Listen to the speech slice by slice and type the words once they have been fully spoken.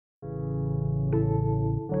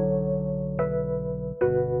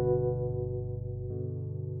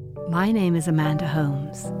My name is Amanda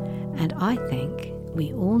Holmes, and I think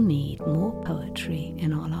we all need more poetry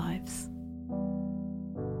in our lives.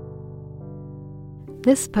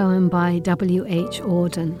 This poem by W.H.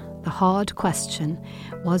 Auden, The Hard Question,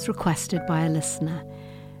 was requested by a listener,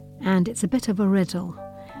 and it's a bit of a riddle.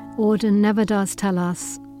 Auden never does tell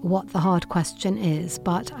us what the hard question is,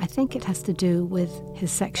 but I think it has to do with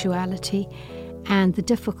his sexuality and the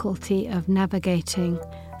difficulty of navigating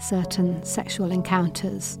certain sexual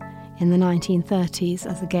encounters in the 1930s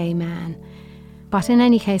as a gay man. But in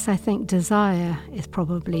any case, I think desire is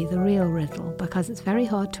probably the real riddle, because it's very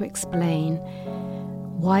hard to explain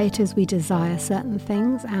why it is we desire certain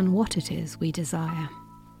things and what it is we desire.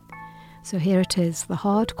 So here it is, The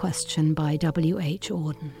Hard Question by W.H.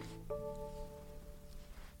 Auden.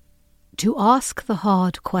 To ask the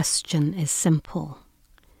hard question is simple,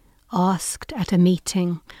 asked at a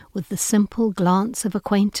meeting with the simple glance of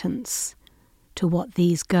acquaintance, to what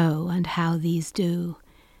these go and how these do.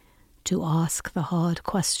 To ask the hard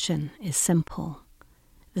question is simple,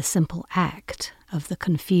 the simple act of the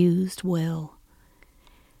confused will.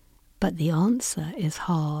 But the answer is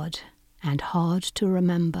hard, and hard to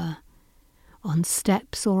remember. On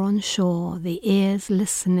steps or on shore, the ears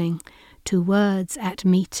listening to words at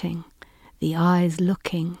meeting, the eyes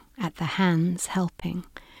looking at the hands helping,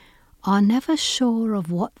 are never sure of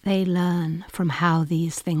what they learn from how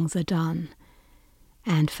these things are done.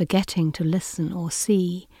 And forgetting to listen or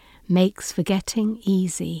see makes forgetting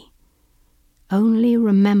easy. Only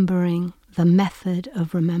remembering the method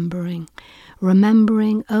of remembering,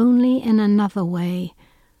 remembering only in another way,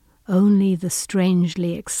 only the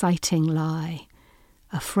strangely exciting lie,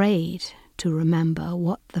 afraid to remember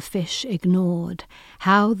what the fish ignored,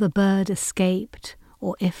 how the bird escaped,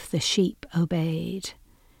 or if the sheep obeyed.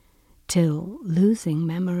 Till, losing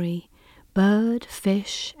memory, bird,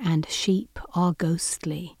 fish, and sheep are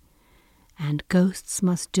ghostly, and ghosts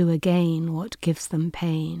must do again what gives them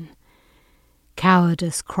pain.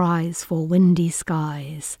 Cowardice cries for windy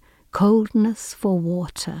skies, coldness for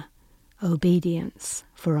water, obedience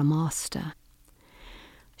for a master.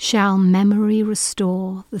 Shall memory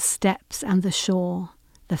restore the steps and the shore,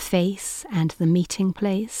 the face and the meeting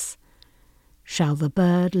place? Shall the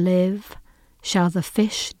bird live? Shall the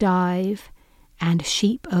fish dive? And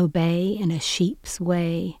sheep obey in a sheep's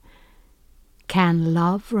way? Can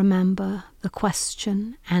love remember the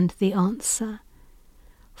question and the answer?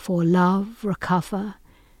 For love recover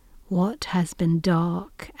what has been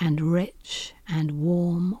dark and rich and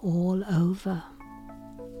warm all over?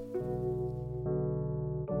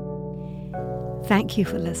 Thank you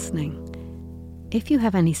for listening. If you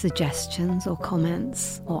have any suggestions or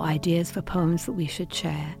comments or ideas for poems that we should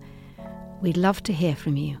share, we'd love to hear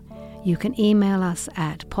from you. You can email us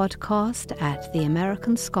at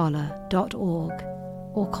podcast@theamericanscholar.org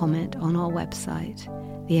or comment on our website,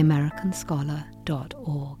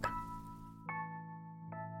 theamericanscholar.org.